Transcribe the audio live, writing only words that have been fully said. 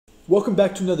Welcome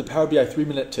back to another Power BI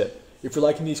 3-minute tip. If you're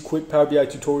liking these quick Power BI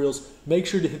tutorials, make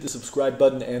sure to hit the subscribe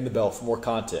button and the bell for more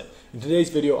content. In today's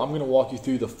video, I'm going to walk you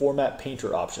through the Format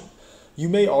Painter option. You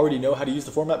may already know how to use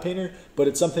the Format Painter, but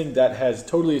it's something that has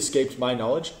totally escaped my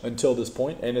knowledge until this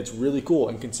point, and it's really cool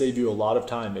and can save you a lot of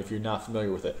time if you're not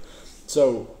familiar with it.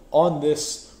 So on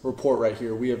this report right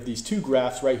here, we have these two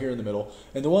graphs right here in the middle,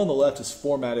 and the one on the left is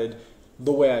formatted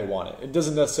the way I want it. It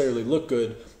doesn't necessarily look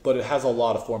good, but it has a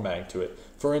lot of formatting to it.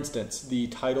 For instance, the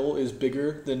title is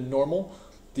bigger than normal.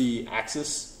 The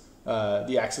axis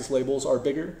labels are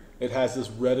bigger. It has this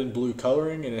red and blue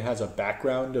coloring, and it has a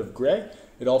background of gray.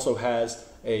 It also has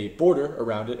a border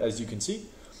around it, as you can see.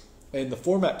 And the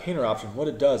Format Painter option, what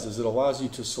it does is it allows you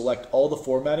to select all the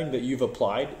formatting that you've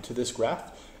applied to this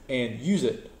graph and use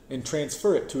it and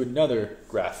transfer it to another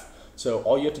graph. So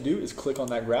all you have to do is click on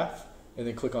that graph and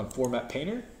then click on Format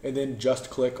Painter, and then just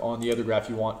click on the other graph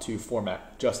you want to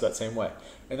format just that same way.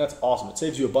 And that's awesome. It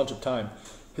saves you a bunch of time.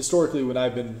 Historically, when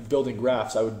I've been building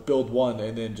graphs, I would build one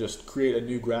and then just create a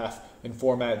new graph and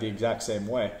format it the exact same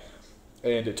way.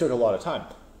 And it took a lot of time.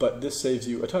 But this saves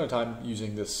you a ton of time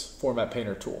using this Format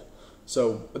Painter tool.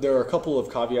 So there are a couple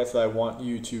of caveats that I want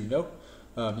you to note.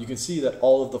 You can see that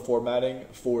all of the formatting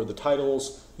for the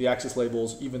titles, the axis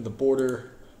labels, even the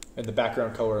border and the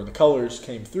background color and the colors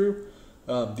came through.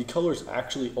 The colors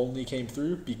actually only came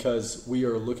through because we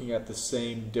are looking at the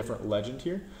same different legend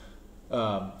here.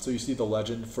 So you see the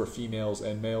legend for females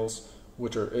and males,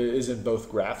 which is in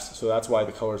both graphs. So that's why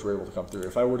the colors were able to come through.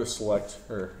 If I were to select,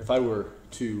 or if I were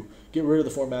to get rid of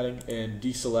the formatting and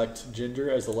deselect gender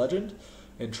as the legend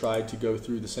and try to go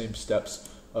through the same steps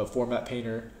of Format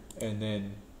Painter and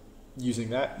then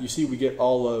using that, you see we get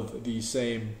all of the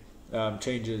same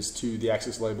changes to the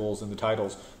axis labels and the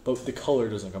titles, but the color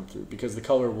doesn't come through because the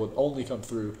color would only come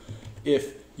through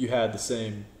if you had the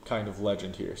same kind of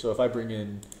legend here. So if I bring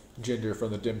in gender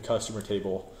from the dim customer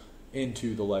table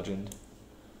into the legend,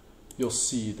 you'll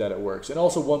see that it works. And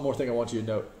also one more thing I want you to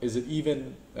note is it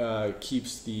even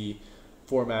keeps the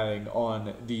formatting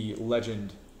on the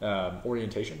legend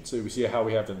orientation. So we see how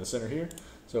we have it in the center here.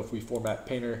 So if we Format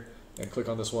Painter and click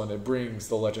on this one, it brings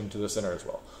the legend to the center as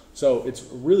well. So it's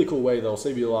a really cool way that'll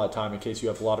save you a lot of time in case you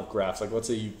have a lot of graphs. Like let's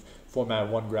say you format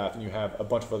one graph and you have a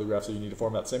bunch of other graphs that you need to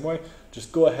format the same way.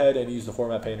 Just go ahead and use the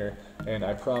Format Painter, and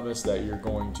I promise that you're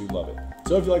going to love it.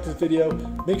 So if you like this video,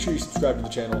 make sure you subscribe to the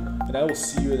channel, and I will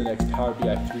see you in the next Power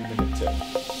BI 3-minute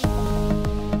tip.